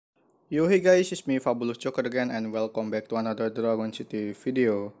Yo, hey guys, it's me Fabulous Joker again and welcome back to another Dragon City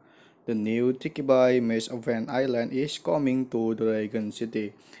video. The new Tiki by Maze Event Island is coming to Dragon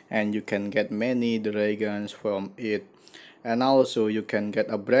City and you can get many dragons from it. And also you can get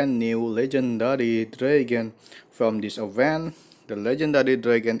a brand new legendary dragon from this event. The legendary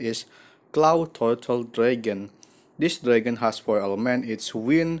dragon is Clawtortle dragon. This dragon has 4 elements. It's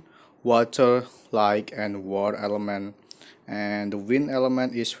wind, water, light, and war element. And the wind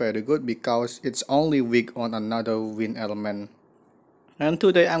element is very good because it's only weak on another wind element. And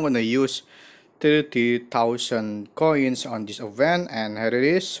today I'm gonna use 30,000 coins on this event, and here it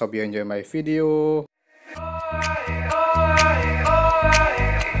is. Hope you enjoy my video.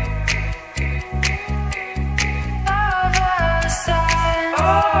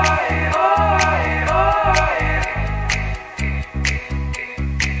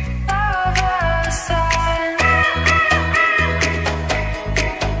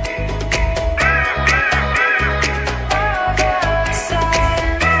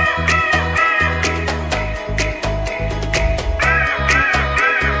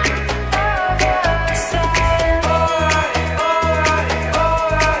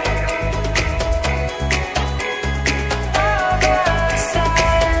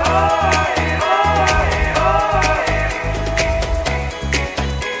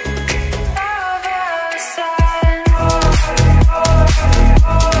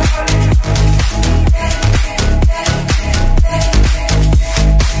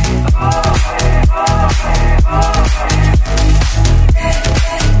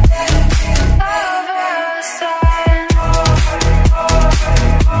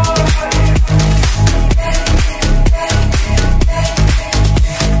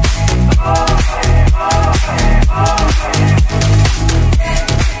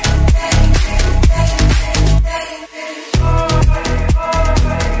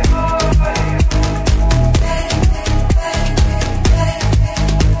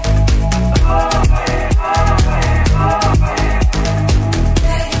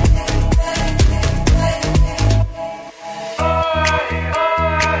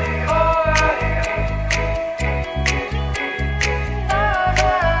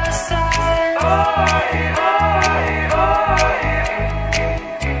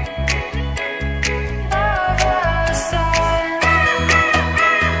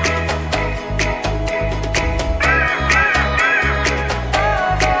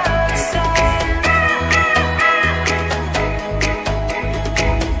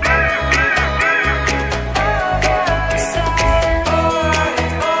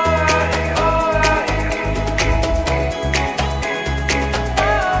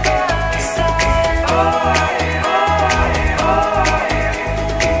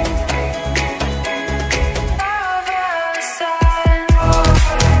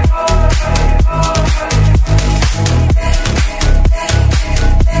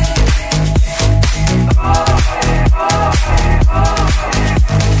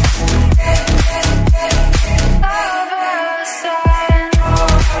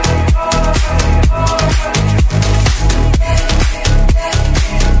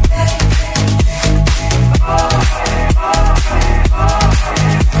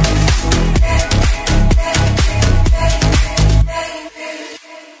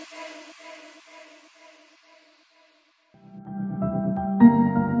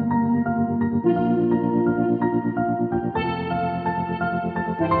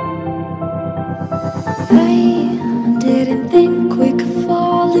 I didn't think we could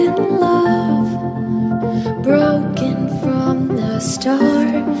fall in love. Broken from the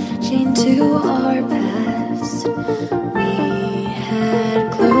start, chained to our past.